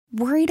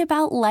Worried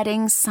about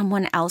letting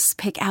someone else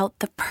pick out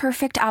the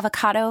perfect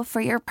avocado for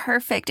your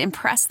perfect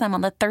impress them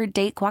on the third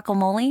date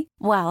guacamole?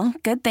 Well,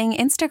 good thing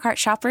Instacart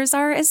shoppers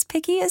are as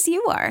picky as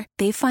you are.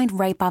 They find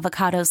ripe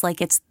avocados like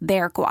it's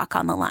their guac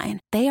on the line.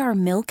 They are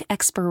milk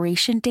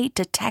expiration date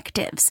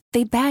detectives.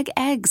 They bag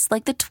eggs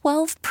like the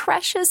 12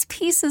 precious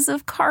pieces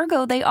of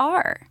cargo they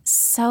are.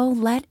 So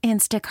let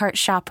Instacart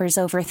shoppers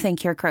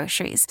overthink your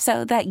groceries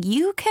so that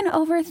you can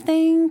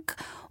overthink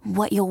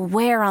what you'll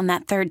wear on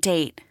that third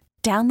date.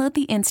 Download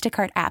the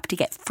Instacart app to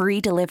get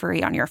free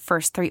delivery on your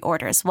first 3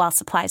 orders while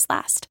supplies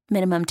last.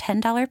 Minimum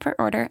 $10 per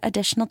order.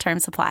 Additional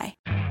terms apply.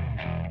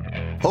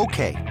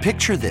 Okay,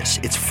 picture this.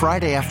 It's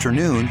Friday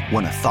afternoon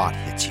when a thought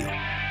hits you.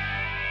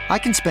 I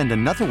can spend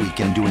another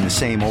weekend doing the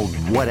same old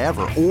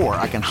whatever, or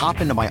I can hop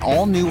into my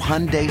all-new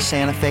Hyundai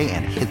Santa Fe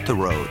and hit the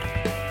road.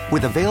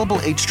 With available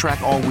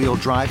H-Track all-wheel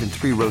drive and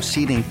 3-row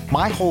seating,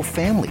 my whole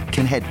family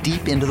can head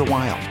deep into the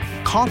wild.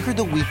 Conquer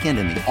the weekend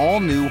in the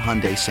all-new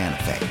Hyundai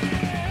Santa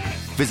Fe.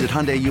 Visit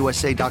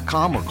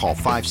HyundaiUSA.com or call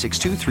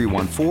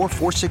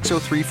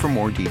 562-314-4603 for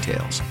more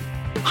details.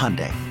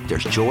 Hyundai,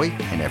 there's joy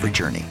in every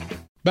journey.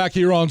 Back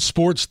here on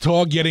Sports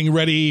Talk, getting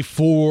ready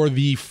for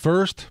the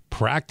first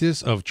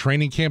practice of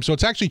training camp. So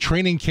it's actually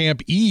training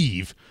camp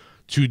eve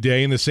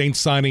today, and the Saints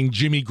signing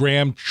Jimmy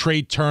Graham,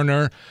 Trai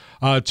Turner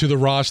to the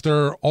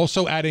roster.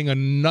 Also adding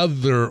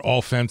another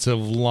offensive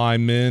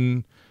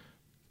lineman.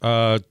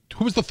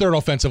 Who was the third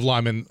offensive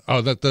lineman?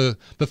 Oh, the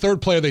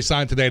third player they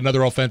signed today,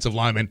 another offensive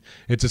lineman.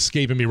 It's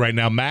escaping me right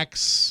now.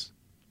 Max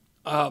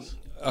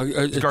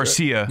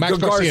Garcia. Max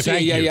Garcia,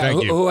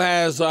 thank you. Who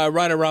has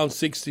right around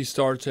 60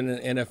 starts in the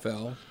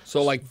NFL.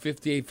 So like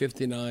 58,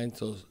 59,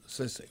 so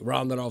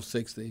rounded off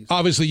 60s.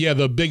 Obviously, yeah,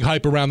 the big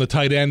hype around the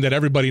tight end that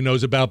everybody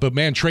knows about. But,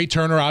 man, Trai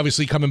Turner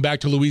obviously coming back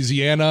to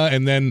Louisiana,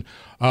 and then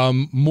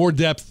more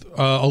depth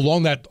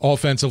along that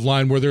offensive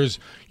line where there's,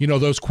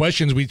 those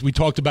questions we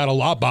talked about a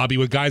lot, Bobby,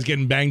 with guys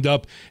getting banged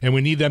up, and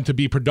we need them to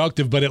be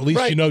productive. But at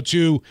least,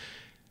 too,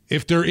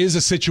 if there is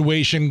a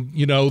situation,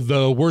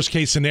 the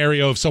worst-case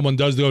scenario, if someone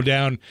does go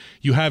down,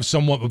 you have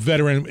somewhat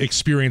veteran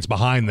experience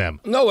behind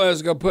them. NOLA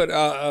is going to put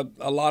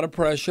a lot of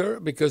pressure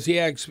because he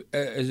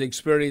is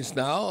experienced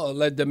now.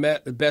 Let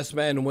the best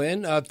man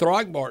win.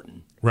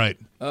 Throckmorton. Right.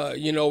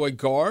 At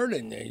guard,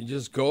 and you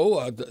just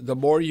go. The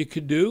more you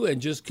could do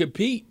and just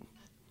compete.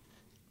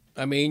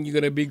 I mean, you're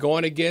going to be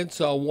going against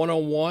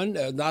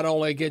one-on-one, not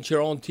only against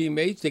your own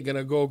teammates. They're going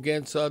to go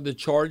against the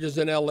Chargers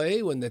in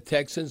L.A. when the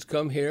Texans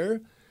come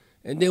here.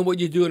 And then what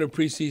you do in a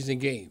preseason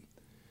game.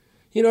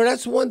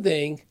 That's one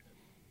thing.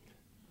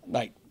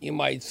 Like, you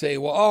might say,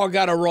 well, I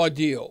got a raw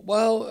deal.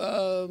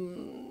 Well,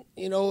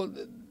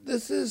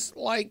 this is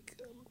like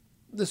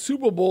the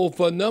Super Bowl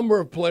for a number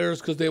of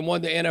players because they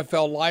won the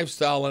NFL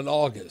lifestyle in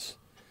August.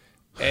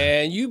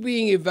 And you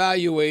being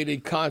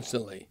evaluated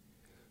constantly.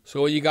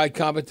 So you got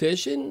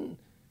competition,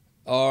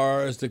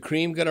 or is the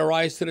cream going to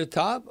rise to the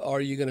top, or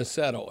are you going to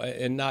settle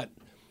and not?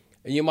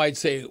 And you might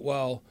say,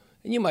 well,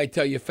 and you might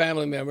tell your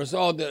family members,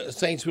 the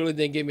Saints really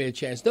didn't give me a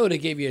chance. No, they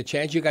gave you a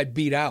chance. You got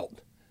beat out.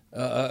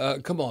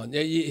 Come on.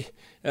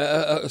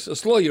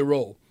 Slow your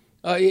roll.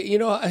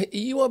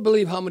 You won't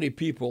believe how many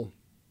people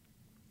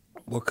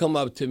will come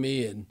up to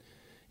me and,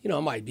 I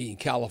might be in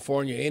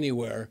California,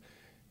 anywhere,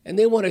 and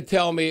they want to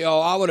tell me,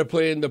 I would have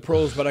played in the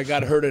pros, but I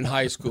got hurt in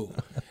high school.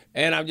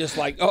 And I'm just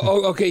like,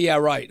 okay, yeah,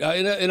 right.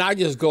 And I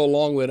just go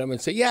along with them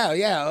and say,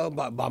 yeah,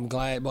 I'm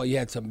glad. Well, you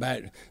had some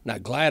bad,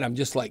 not glad. I'm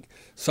just like,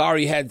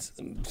 sorry you had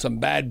some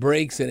bad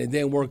breaks and it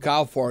didn't work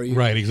out for you.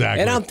 Right,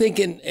 exactly. And I'm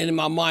thinking in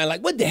my mind,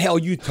 like, what the hell are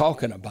you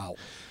talking about?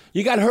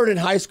 You got hurt in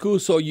high school,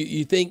 so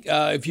you think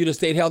if you'd have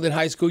stayed healthy in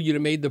high school, you'd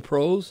have made the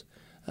pros?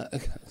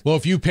 Well,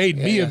 if you paid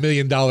me $1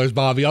 million,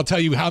 Bobby, I'll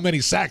tell you how many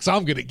sacks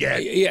I'm going to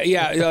get.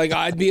 Yeah, like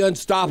I'd be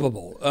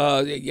unstoppable.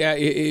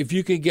 If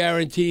you could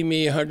guarantee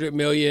me $100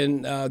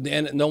 million,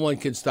 then no one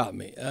could stop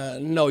me.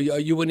 No,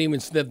 you wouldn't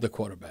even sniff the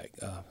quarterback.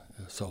 But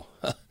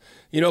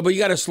you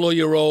got to slow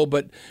your roll.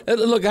 But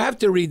look, I have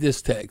to read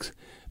this text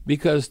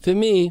because to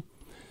me,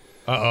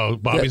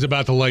 Bobby's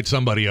about to light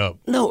somebody up.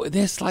 No,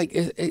 that's like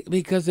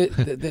because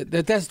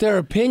that's their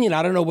opinion.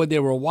 I don't know what they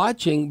were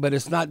watching, but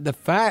it's not the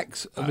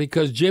facts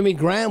because Jimmy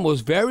Graham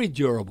was very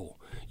durable.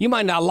 You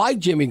might not like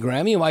Jimmy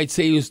Graham. You might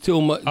say he was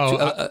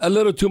a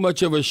little too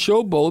much of a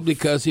showboat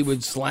because he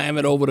would slam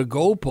it over the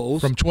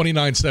goalpost. From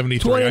 29.73.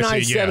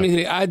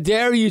 29.73. I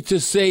dare you to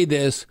say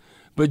this,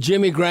 but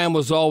Jimmy Graham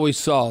was always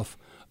soft,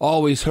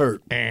 always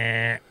hurt.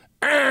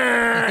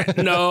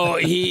 No,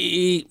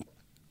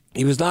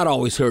 He was not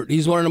always hurt.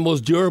 He's one of the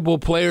most durable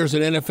players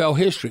in NFL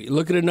history.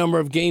 Look at the number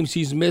of games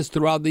he's missed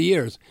throughout the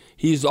years.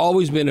 He's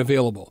always been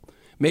available.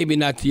 Maybe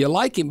not to your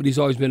liking, but he's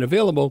always been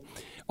available.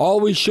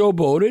 Always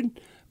showboated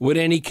with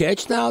any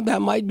catch. Now,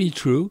 that might be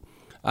true.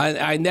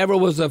 I never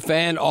was a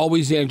fan,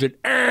 always injured.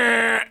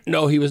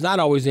 No, he was not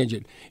always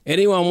injured.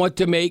 Anyone want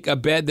to make a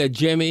bet that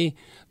Jimmy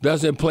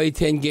doesn't play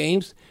 10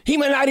 games? He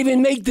might not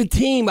even make the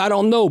team. I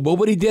don't know. But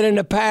what he did in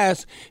the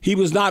past, he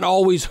was not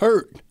always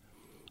hurt.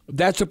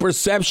 That's a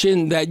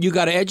perception that you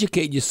got to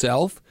educate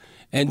yourself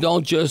and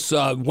don't just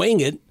wing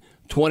it,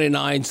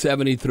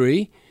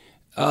 29.73.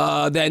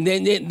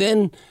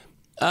 Then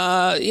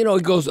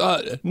he goes,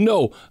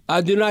 no,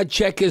 I do not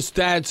check his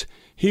stats.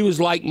 He was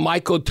like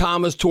Michael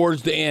Thomas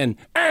towards the end.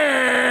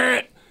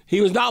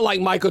 He was not like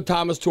Michael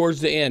Thomas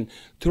towards the end.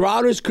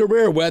 Throughout his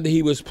career, whether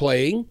he was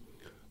playing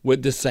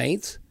with the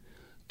Saints,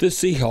 the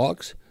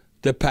Seahawks,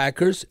 the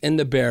Packers, and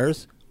the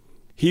Bears,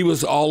 he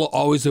was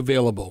always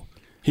available.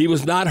 He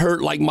was not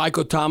hurt like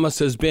Michael Thomas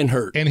has been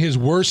hurt. In his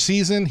worst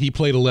season, he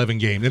played 11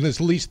 games. And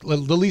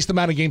the least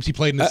amount of games he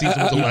played in the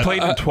season was 11. He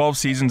played in 12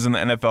 seasons in the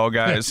NFL,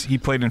 guys. He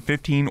played in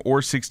 15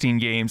 or 16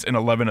 games in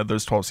 11 of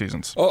those 12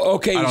 seasons. Oh,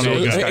 okay. I don't know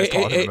what this guy's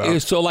talking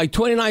about. So like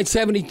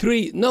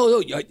 29-73.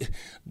 No,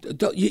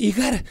 you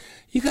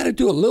gotta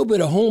do a little bit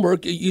of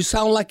homework. You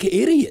sound like an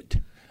idiot.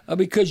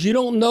 Because you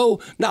don't know.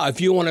 Now, if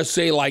you want to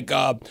say like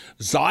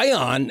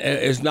Zion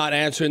is not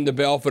answering the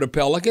bell for the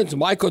Pelicans,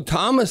 Michael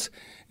Thomas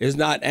is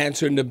not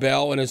answering the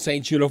bell in a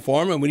Saints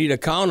uniform, and we need to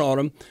count on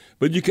him.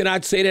 But you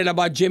cannot say that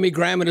about Jimmy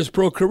Graham in his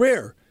pro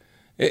career.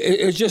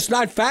 It's just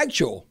not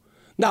factual.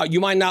 Now, you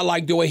might not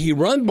like the way he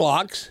run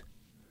blocks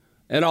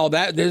and all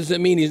that. That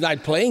doesn't mean he's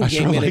not playing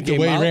game in and game out. I like the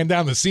way he ran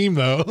down the seam,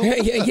 though.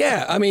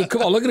 Yeah. I mean,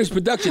 come on, look at his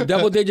production.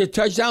 Double-digit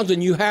touchdowns,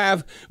 and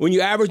when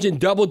you average in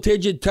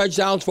double-digit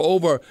touchdowns for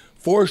over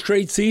 4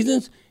 straight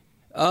seasons,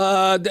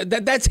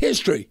 that's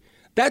history.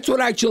 That's what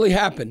actually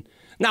happened.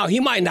 Now,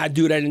 he might not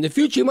do that in the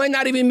future. He might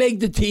not even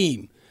make the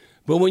team.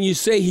 But when you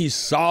say he's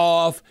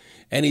soft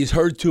and he's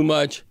hurt too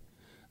much,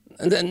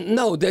 then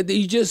no, that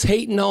he's just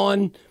hating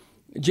on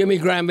Jimmy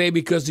Graham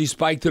maybe because he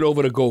spiked it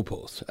over the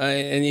goalpost.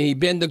 And he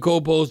bent the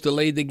goalpost,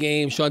 delayed the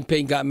game. Sean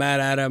Payton got mad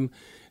at him.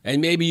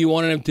 And maybe you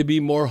wanted him to be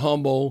more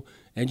humble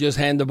and just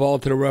hand the ball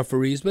to the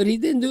referees. But he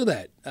didn't do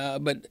that.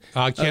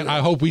 I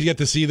hope we get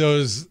to see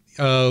those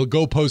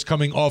goalposts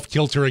coming off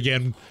kilter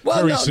again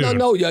very soon.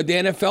 No. The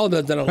NFL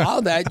doesn't allow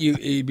that.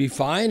 You'd be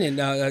fine,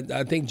 and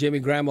I think Jimmy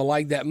Graham will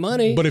like that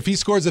money. But if he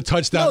scores a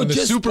touchdown in the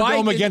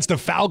Superdome against the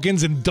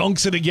Falcons and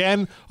dunks it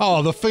again,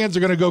 the fans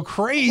are going to go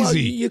crazy. Well,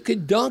 you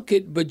could dunk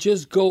it, but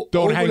just go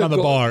Don't hang on the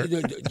bar.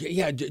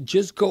 Yeah,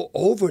 just go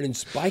over it and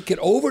spike it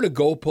over the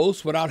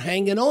goalpost without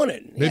hanging on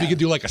it. Maybe you could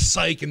do like a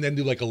psych and then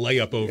do like a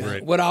layup over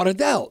it. Without a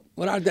doubt.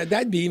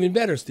 That'd be even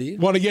better,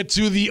 Steve. Want to get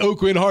to the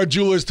Oakland Heart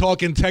Jewelers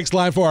talking text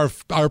line for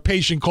our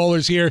patient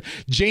callers here.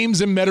 James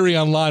and Metairie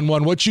on line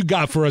 1. What you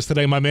got for us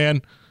today, my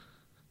man?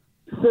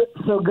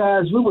 So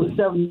guys, we were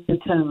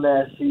 7-10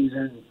 last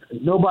season.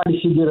 Nobody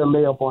should get a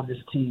layup on this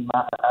team.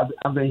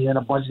 I've been hearing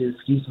a bunch of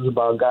excuses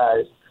about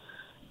guys.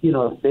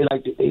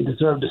 They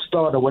deserve to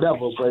start or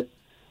whatever. But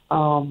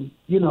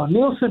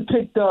Nielsen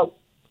picked up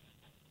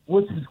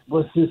what's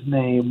his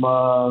name?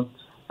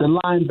 The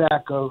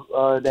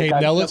linebacker that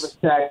got Ellis? 7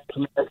 sacks.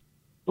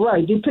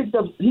 Right. He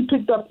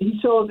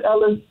chose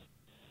Ellis,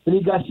 and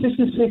he got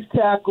 66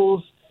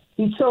 tackles.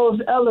 He chose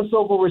Ellis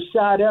over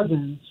Rashad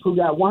Evans, who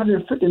got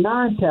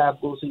 159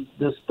 tackles. He's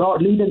the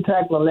leading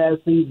tackler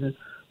last season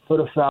for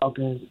the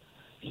Falcons.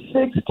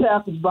 6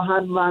 tackles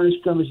behind the line of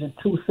scrimmage and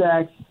 2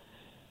 sacks.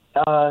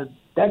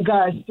 That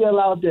guy is still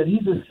out there.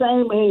 He's the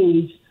same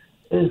age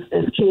as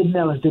Caden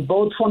Ellis. They're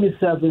both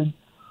 27.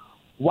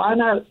 Why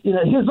not?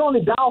 His only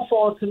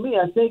downfall to me,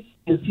 I think,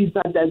 is he's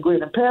not that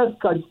great in pass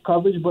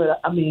coverage. But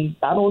I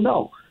don't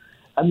know.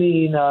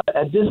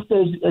 At this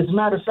stage, as a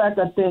matter of fact,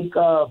 I think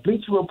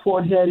Bleacher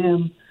Report had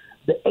him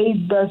the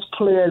 8th best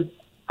player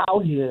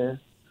out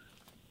here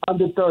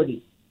under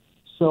 30.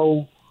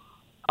 So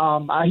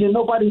I hear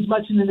nobody's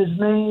mentioning his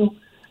name.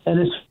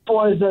 And as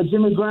far as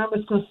Jimmy Graham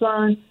is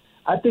concerned,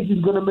 I think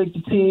he's going to make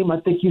the team.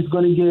 I think he's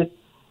going to get.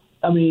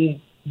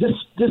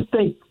 Just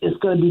think it's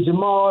going to be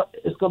Jamal.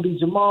 It's going to be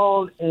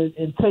Jamal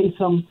and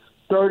Taysom,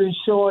 3rd and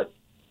short.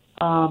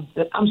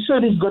 I'm sure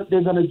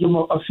they're going to give him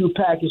a few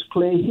package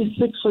plays. He's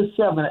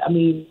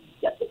 6'7".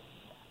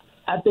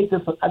 I think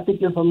it's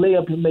a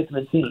layup in making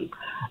a team.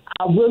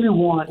 I really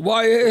want.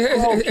 Well,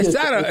 it's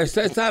not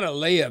a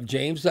layup,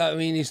 James.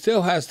 He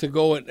still has to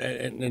go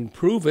and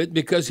prove it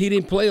because he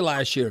didn't play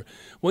last year.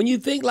 When you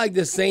think like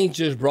the Saints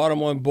just brought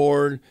him on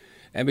board,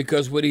 and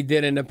because what he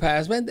did in the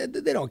past, man,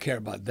 they don't care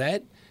about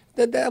that.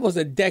 That was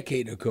a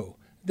decade ago.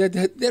 They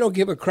don't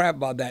give a crap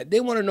about that. They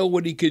want to know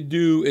what he could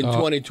do in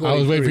 2023. I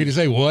was waiting for you to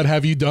say, what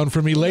have you done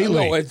for me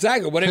lately? No,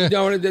 exactly. What have you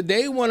done?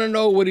 They want to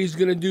know what he's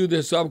going to do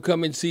this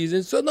upcoming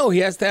season. So, no, he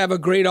has to have a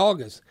great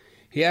August.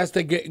 He has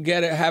to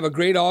have a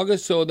great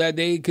August so that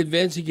they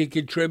convince he can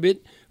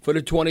contribute for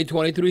the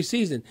 2023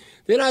 season.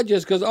 They're not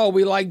just because,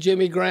 we like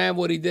Jimmy Graham,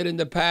 what he did in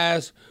the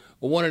past,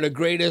 one of the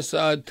greatest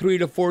 3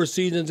 to 4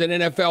 seasons in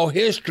NFL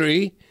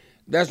history.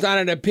 That's not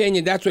an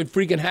opinion. That's what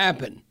freaking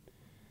happened.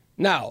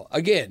 Now,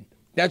 again,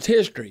 that's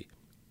history.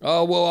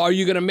 Are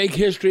you going to make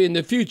history in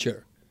the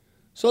future?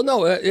 So,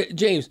 no,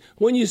 James,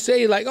 when you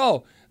say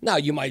now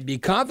you might be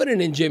confident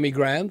in Jimmy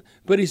Graham,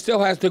 but he still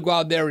has to go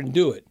out there and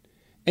do it.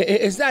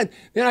 It's not,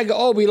 then I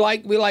go, we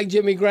like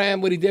Jimmy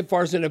Graham, what he did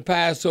for us in the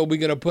past, so we're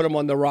going to put him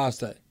on the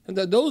roster. And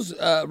those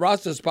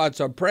roster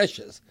spots are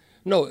precious.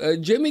 No,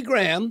 Jimmy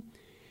Graham,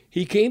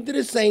 He came to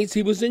the Saints.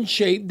 He was in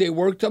shape. They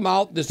worked him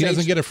out. He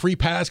doesn't get a free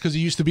pass because he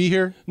used to be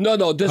here? No.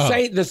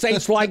 The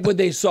Saints like what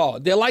they saw.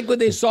 They like what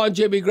they saw in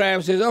Jimmy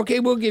Graham. Says,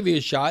 okay, we'll give you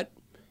a shot.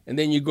 And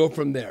then you go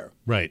from there.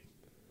 Right.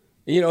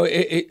 You know,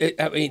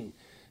 I mean,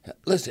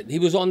 listen, he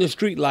was on the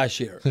street last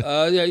year.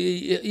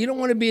 You don't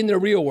want to be in the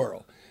real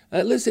world.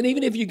 Listen,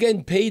 even if you're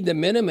getting paid the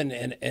minimum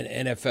in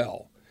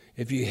NFL,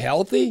 if you're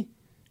healthy,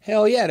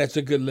 hell yeah, that's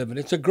a good living.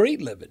 It's a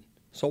great living.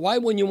 So why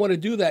wouldn't you want to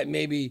do that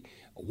maybe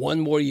one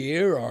more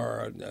year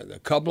or a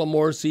couple of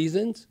more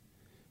seasons?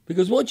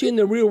 Because once you're in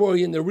the real world,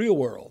 you're in the real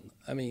world.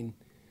 I mean,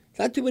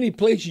 not too many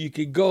places you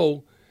could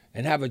go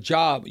and have a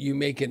job you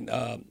making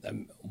 $1,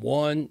 $2,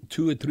 or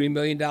 $3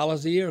 million a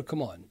year.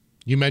 Come on.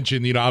 You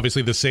mentioned,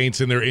 obviously the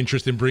Saints and their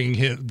interest in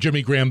bringing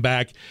Jimmy Graham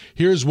back.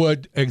 Here's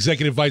what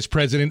Executive Vice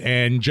President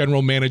and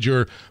General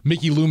Manager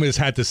Mickey Loomis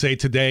had to say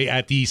today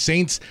at the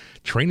Saints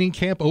training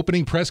camp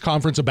opening press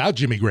conference about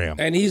Jimmy Graham.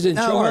 And he's in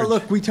charge. Well,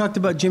 look, we talked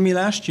about Jimmy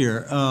last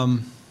year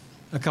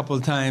a couple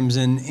of times,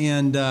 and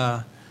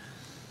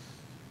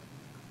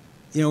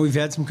we've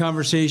had some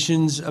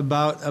conversations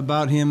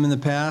about him in the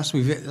past.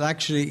 We've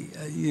actually,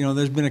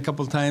 there's been a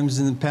couple of times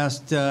in the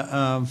past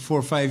 4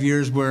 or 5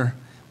 years where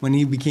when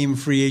he became a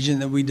free agent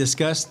that we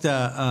discussed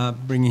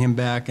bringing him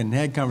back and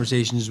had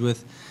conversations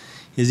with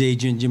his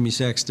agent, Jimmy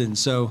Sexton.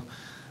 So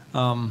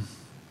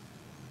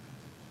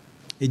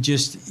it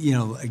just,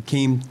 it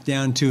came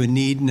down to a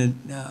need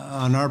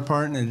on our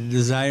part and a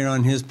desire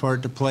on his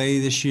part to play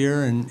this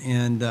year.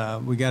 And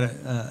we got,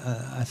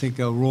 I think,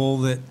 a role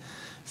that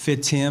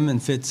fits him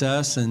and fits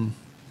us and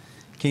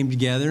came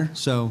together.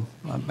 So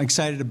I'm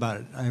excited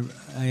about it.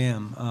 I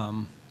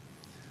am.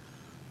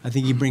 I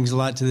think he brings a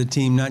lot to the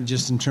team, not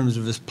just in terms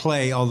of his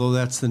play, although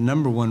that's the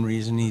number one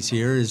reason he's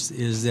here,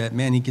 is that,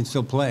 man, he can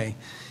still play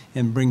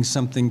and bring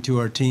something to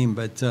our team.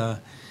 But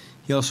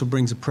he also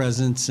brings a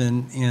presence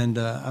and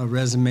a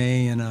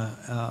resume and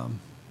I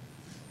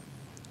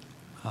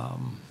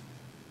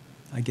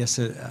guess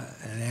an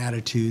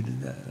attitude.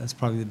 That's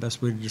probably the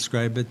best way to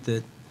describe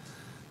it,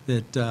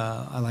 that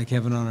I like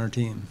having on our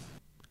team.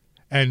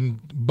 And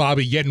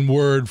Bobby, getting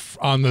word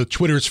on the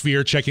Twitter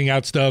sphere, checking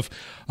out stuff,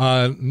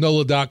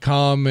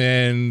 NOLA.com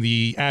and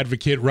the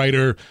Advocate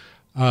writer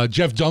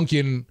Jeff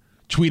Duncan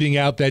tweeting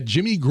out that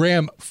Jimmy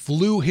Graham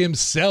flew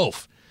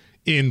himself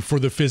in for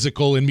the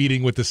physical and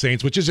meeting with the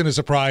Saints, which isn't a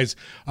surprise,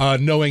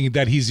 knowing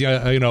that he's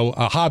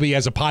a hobby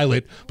as a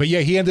pilot. But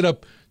yeah, he ended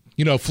up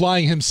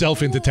flying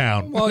himself into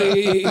town. Well,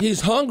 he's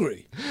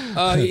hungry.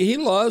 He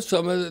loves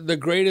some of the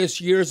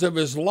greatest years of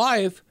his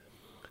life.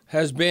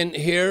 Has been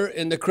here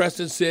in the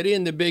Crescent City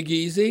in the Big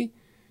Easy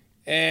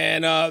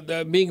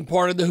and being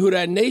part of the Who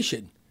Dat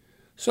Nation.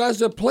 So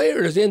as a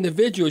player, as an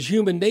individual, as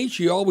human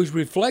nature, you always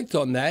reflect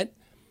on that.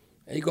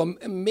 And you go,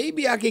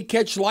 maybe I could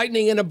catch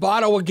lightning in a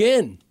bottle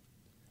again.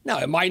 Now,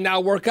 it might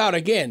not work out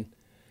again.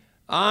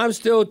 I'm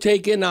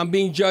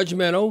being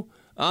judgmental.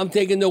 I'm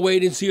taking the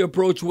wait-and-see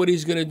approach what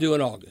he's going to do in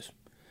August.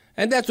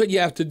 And that's what you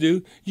have to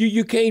do.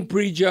 You can't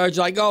prejudge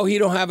like, oh, he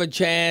don't have a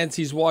chance.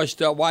 He's washed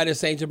up. Why the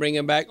Saints are bringing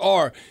him back?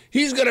 Or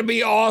he's going to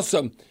be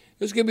awesome.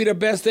 This could be the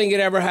best thing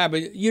that ever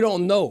happened. You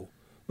don't know.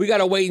 We got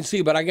to wait and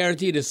see. But I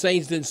guarantee you the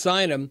Saints didn't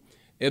sign him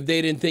if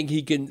they didn't think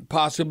he can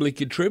possibly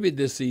contribute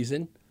this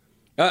season.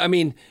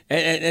 And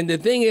the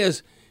thing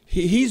is,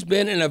 he's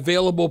been an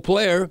available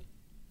player.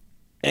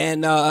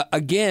 And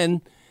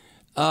again,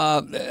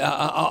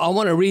 I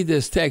want to read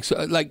this text.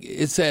 Like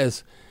it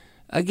says,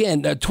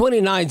 again,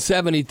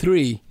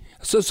 2973.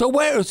 So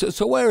where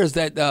is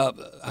that?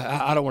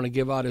 I don't want to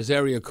give out his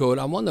area code.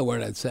 I wonder where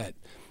that's at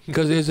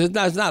because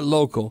it's not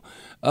local.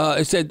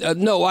 It said,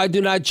 no, I do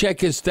not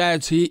check his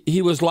stats.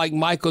 He was like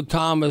Michael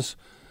Thomas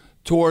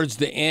towards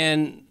the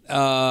end.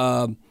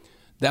 That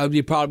would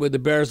be probably with the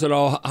Bears at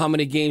all. How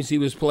many games he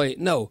was playing?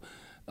 No,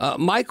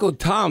 Michael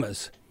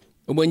Thomas.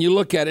 When you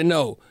look at it,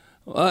 no.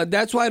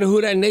 That's why the Who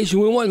Dat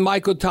Nation, we want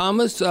Michael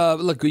Thomas.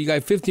 Look, you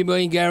got $50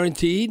 million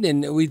guaranteed,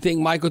 and we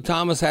think Michael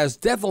Thomas has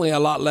definitely a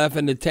lot left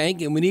in the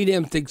tank, and we need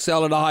him to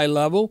excel at a high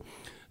level.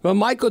 But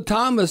Michael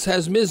Thomas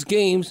has missed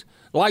games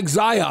like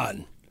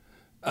Zion.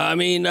 I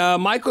mean,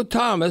 Michael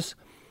Thomas,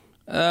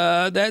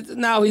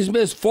 now he's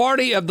missed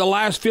 40 of the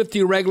last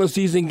 50 regular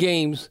season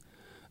games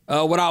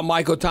without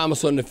Michael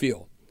Thomas on the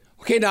field.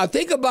 Okay, now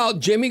think about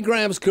Jimmy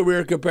Graham's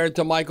career compared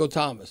to Michael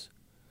Thomas.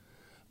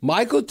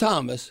 Michael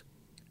Thomas,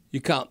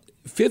 you count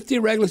 50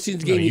 regular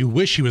season games. You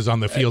wish he was on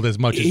the field as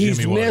much as Jimmy was.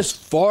 He's missed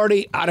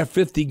 40 out of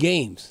 50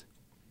 games.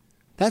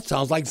 That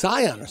sounds like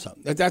Zion or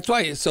something. That's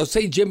why. So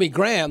say Jimmy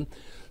Graham.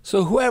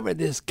 So whoever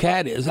this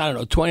cat is, I don't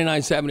know,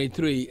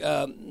 2973.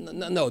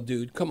 No,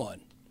 dude, come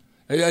on.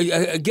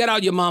 Get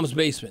out your mom's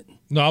basement.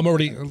 No, I'm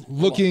already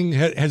looking.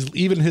 Has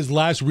even his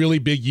last really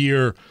big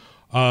year,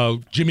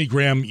 Jimmy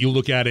Graham, you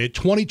look at it,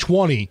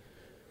 2020,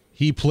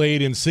 he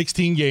played in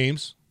 16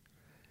 games.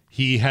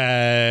 He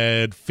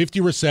had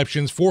 50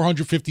 receptions,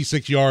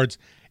 456 yards,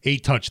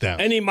 8 touchdowns.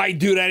 And he might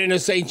do that in a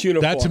Saints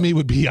uniform. That, to me,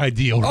 would be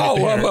ideal right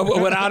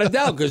there. Without a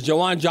doubt, because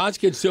Jawan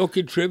Johnson could still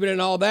contribute and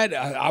all that.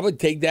 I would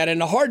take that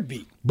in a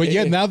heartbeat. But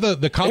now the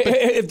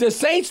if the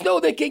Saints know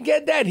they can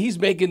get that, he's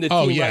making the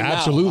team right now.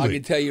 Absolutely. I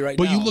can tell you right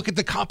now. But you look at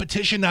the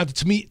competition now.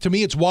 To me,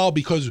 it's wild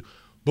because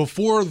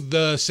before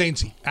the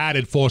Saints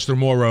added Foster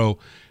Moreau,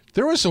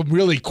 there were some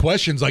really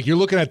questions. Like you're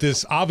looking at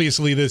this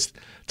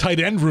tight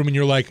end room, and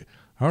you're like,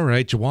 all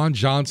right, Jawan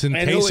Johnson,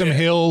 Taysom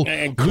Hill,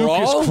 and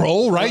Lucas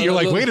Kroll, right? You're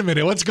like, wait a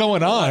minute, what's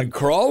going on?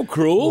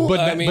 Kroll.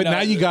 But now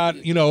you got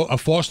a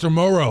Foster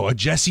Moreau, a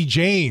Jesse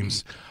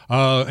James.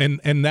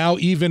 And now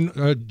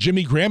even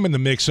Jimmy Graham in the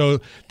mix. So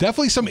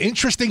definitely some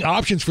interesting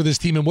options for this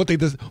team and what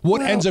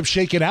ends up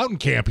shaking out in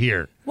camp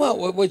here.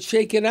 Well, what's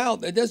shaking out,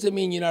 that doesn't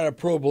mean you're not a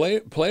pro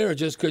player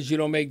just because you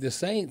don't make the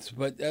Saints.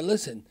 But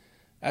listen,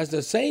 as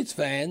the Saints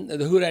fan,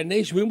 the Who Dat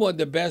Nation, we want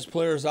the best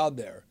players out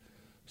there.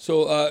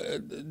 So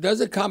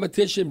does a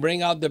competition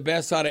bring out the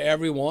best out of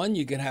everyone?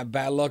 You can have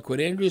bad luck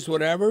with injuries,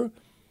 whatever.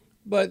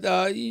 But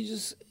you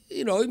just,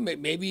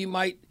 maybe you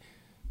might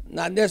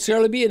not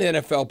necessarily be an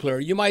NFL player.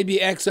 You might be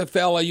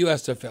XFL or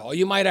USFL. Or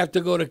you might have to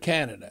go to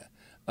Canada,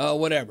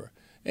 whatever.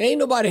 Ain't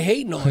nobody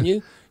hating on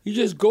you. You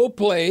just go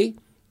play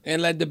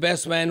and let the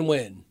best man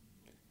win.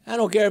 I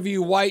don't care if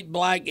you're white,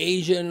 black,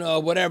 Asian,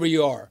 whatever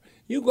you are.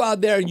 You go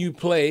out there and you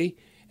play,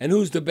 and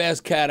who's the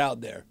best cat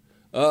out there?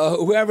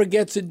 Whoever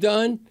gets it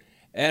done.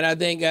 And I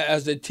think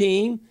as a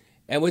team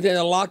and within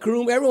the locker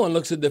room, everyone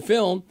looks at the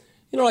film.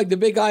 Like the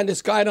big guy in the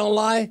sky don't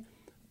lie.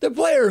 The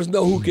players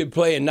know who can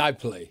play and not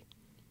play.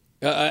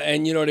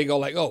 And they go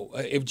like,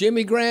 if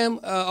Jimmy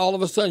Graham all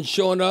of a sudden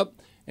showing up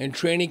in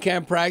training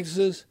camp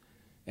practices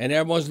and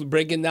everyone's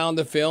breaking down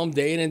the film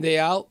day in and day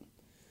out,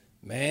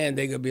 man,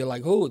 they could be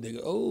like,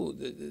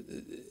 the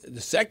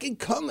second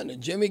coming of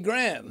Jimmy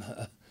Graham.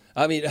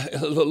 I mean,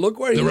 look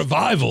where the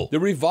revival. The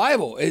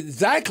revival,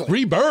 exactly.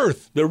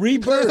 Rebirth. The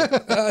rebirth.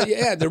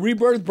 The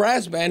rebirth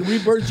brass band,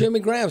 rebirth Jimmy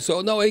Graham. So,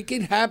 no, it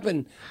can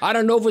happen. I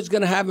don't know if it's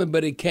going to happen,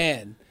 but it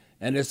can.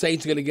 And the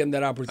Saints are going to give them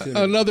that opportunity.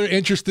 Another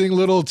interesting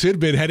little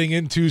tidbit heading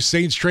into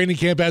Saints training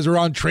camp as we're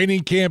on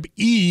training camp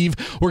eve.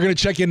 We're going to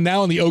check in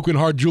now on the Oakland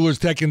Heart Jewelers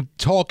Tech and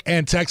Talk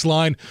and Text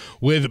line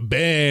with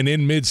Ben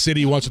in Mid-City.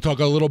 He wants to talk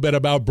a little bit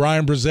about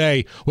Brian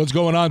Brzee. What's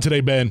going on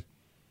today, Ben?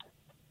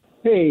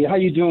 Hey, how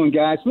you doing,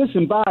 guys?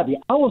 Listen, Bobby,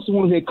 I was the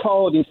one who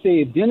called and said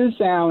if Dennis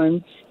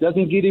Allen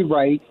doesn't get it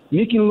right,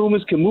 Mickey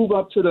Loomis can move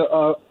up to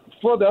the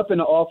further up in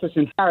the office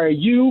and hire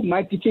you,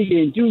 Mike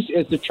Tiki, and Deuce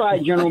as the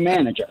Trai general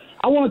manager.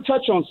 I want to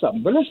touch on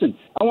something, but listen,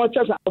 I went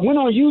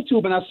on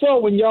YouTube and I saw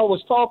when y'all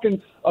was talking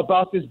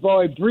about this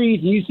boy Breeze,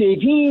 and you said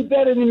if he ain't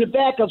better than the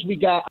backups we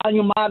got,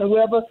 Ayumad or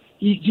whoever,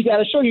 you got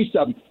to show you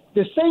something.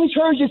 The Saints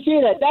heard you say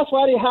that. That's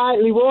why they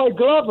hired Leroy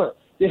Glover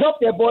to help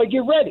that boy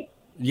get ready.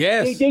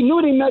 Yes. They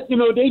knew they met, they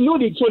knew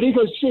they, so they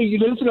could say, you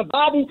listen to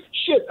Bobby,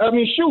 shoot,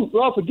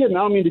 well, forgive me, I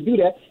don't mean to do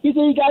that. He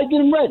said you got to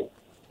get him ready.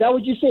 That's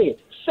what you said.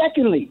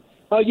 Secondly,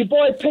 your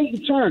boy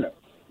Payton Turner.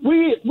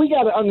 We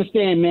got to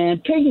understand,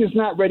 man, Payton is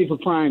not ready for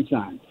prime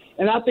time.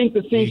 And I think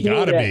the Saints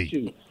know that,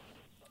 too.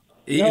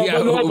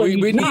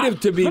 We need him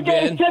to be, Look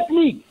Ben. at his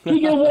technique. He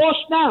get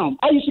washed down.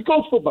 I used to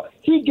coach football.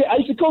 I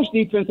used to coach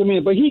defense a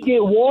minute, but he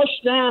get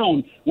washed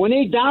down. When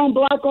they down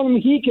block on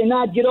him, he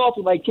cannot get off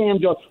it like Cam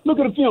does. Look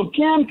at the film.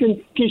 Cam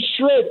can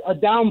shred a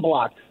down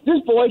block. This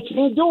boy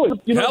can't do it.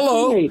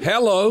 Hello.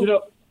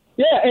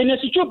 Yeah, and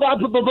that's the truth.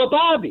 But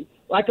Bobby,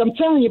 like I'm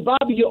telling you,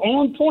 Bobby, you're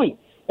on point.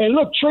 And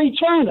look, Trai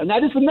Turner. Now,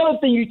 this is another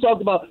thing you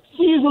talked about.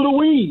 Cesar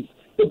Ruiz.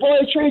 The boy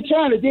Trai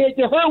Turner. They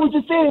heard what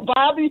you said,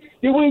 Bobby.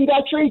 They went and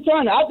got Trai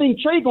Turner. I think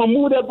Trai going to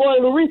move that boy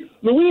Ruiz.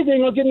 Ruiz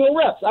ain't going to get no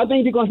reps. I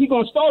think he's going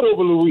to start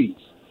over Ruiz.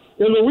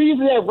 If Ruiz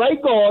is at right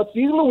guard,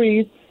 Cesar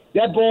Ruiz,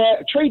 that boy,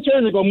 Trai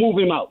Turner going to move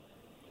him out.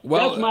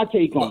 Well, that's my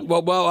take on it.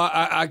 Well,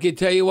 I can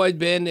tell you what,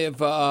 Ben, if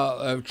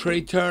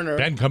Trai Turner.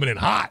 Ben coming in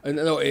hot.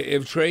 No,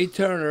 if Trai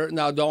Turner.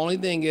 Now, the only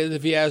thing is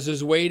if he has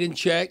his weight in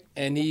check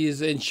and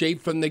he's in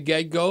shape from the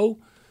get-go,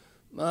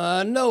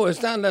 no,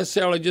 it's not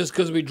necessarily just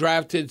because we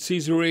drafted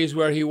Cesar Ruiz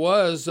where he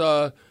was.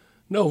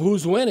 No,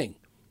 who's winning?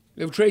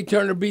 If Trai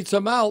Turner beats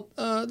him out,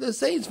 the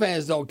Saints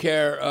fans don't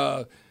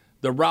care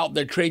the route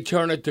that Trai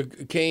Turner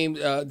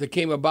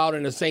came about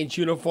in a Saints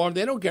uniform.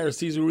 They don't care if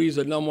Cesar Ruiz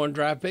is the number one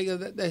draft pick.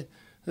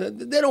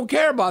 They don't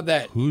care about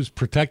that. Who's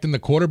protecting the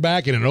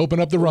quarterback and open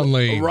up the run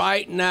lane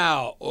right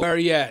now? Where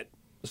yet?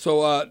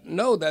 So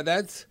no,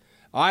 that's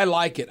I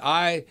like it.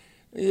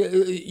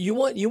 You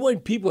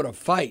want people to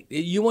fight.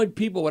 You want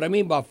people. What I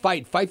mean by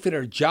fight for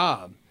their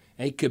job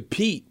and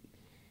compete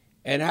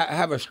and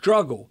have a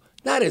struggle.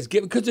 Not as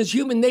given because it's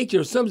human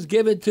nature. If something's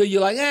given to you,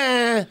 like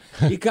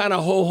you kind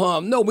of ho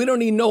hum. No, we don't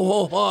need no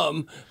ho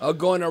hum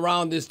going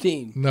around this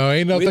team. No,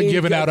 ain't nothing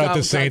given out at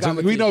the Saints.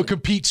 We know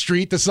Compete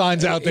Street. The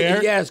sign's out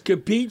there. Yes,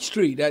 Compete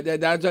Street.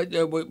 That's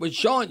with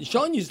Sean.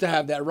 Sean used to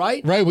have that,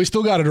 right? Right. We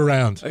still got it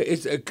around.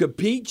 It's a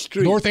Compete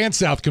Street. North and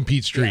South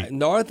Compete Street. Yeah,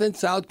 North and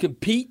South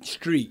Compete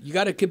Street. You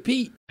got to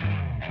compete.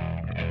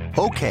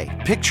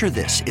 Okay, picture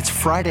this. It's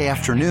Friday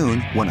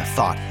afternoon when a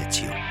thought hits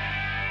you.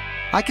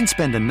 I can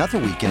spend another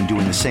weekend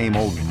doing the same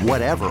old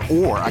whatever,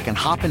 or I can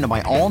hop into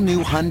my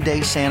all-new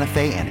Hyundai Santa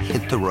Fe and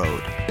hit the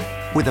road.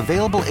 With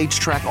available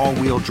H-Track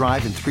all-wheel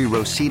drive and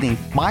 3-row seating,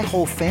 my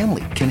whole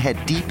family can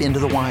head deep into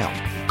the wild.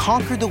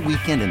 Conquer the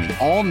weekend in the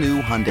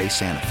all-new Hyundai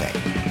Santa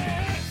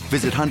Fe.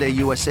 Visit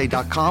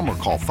HyundaiUSA.com or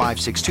call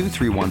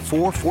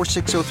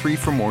 562-314-4603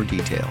 for more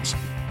details.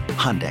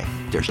 Hyundai,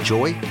 there's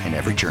joy in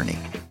every journey.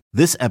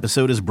 This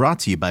episode is brought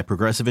to you by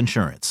Progressive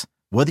Insurance.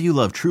 Whether you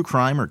love true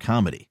crime or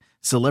comedy,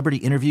 celebrity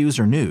interviews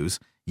or news,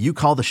 you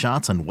call the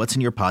shots on what's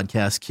in your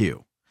podcast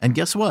queue. And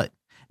guess what?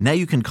 Now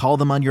you can call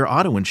them on your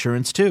auto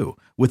insurance too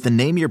with the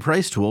Name Your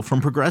Price tool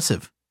from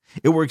Progressive.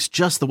 It works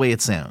just the way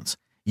it sounds.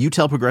 You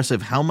tell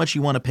Progressive how much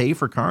you want to pay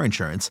for car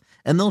insurance,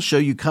 and they'll show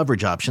you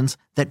coverage options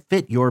that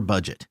fit your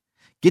budget.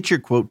 Get your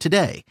quote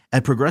today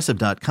at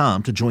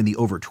Progressive.com to join the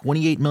over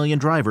 28 million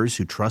drivers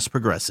who trust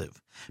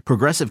Progressive.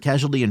 Progressive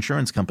Casualty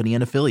Insurance Company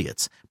and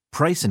Affiliates.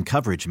 Price and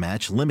coverage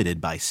match limited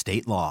by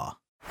state law.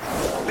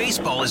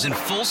 Baseball is in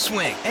full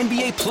swing.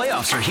 NBA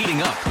playoffs are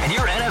heating up, and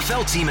your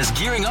NFL team is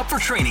gearing up for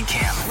training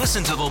camp.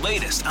 Listen to the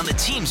latest on the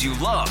teams you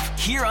love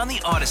here on the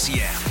Odyssey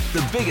app.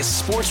 The biggest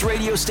sports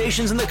radio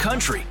stations in the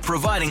country,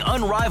 providing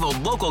unrivaled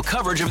local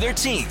coverage of their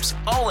teams,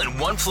 all in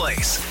one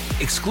place.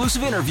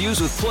 Exclusive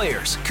interviews with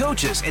players,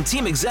 coaches, and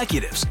team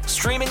executives,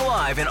 streaming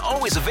live and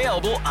always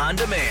available on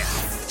demand.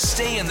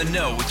 Stay in the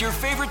know with your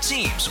favorite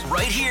teams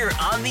right here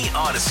on the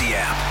Odyssey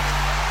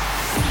app.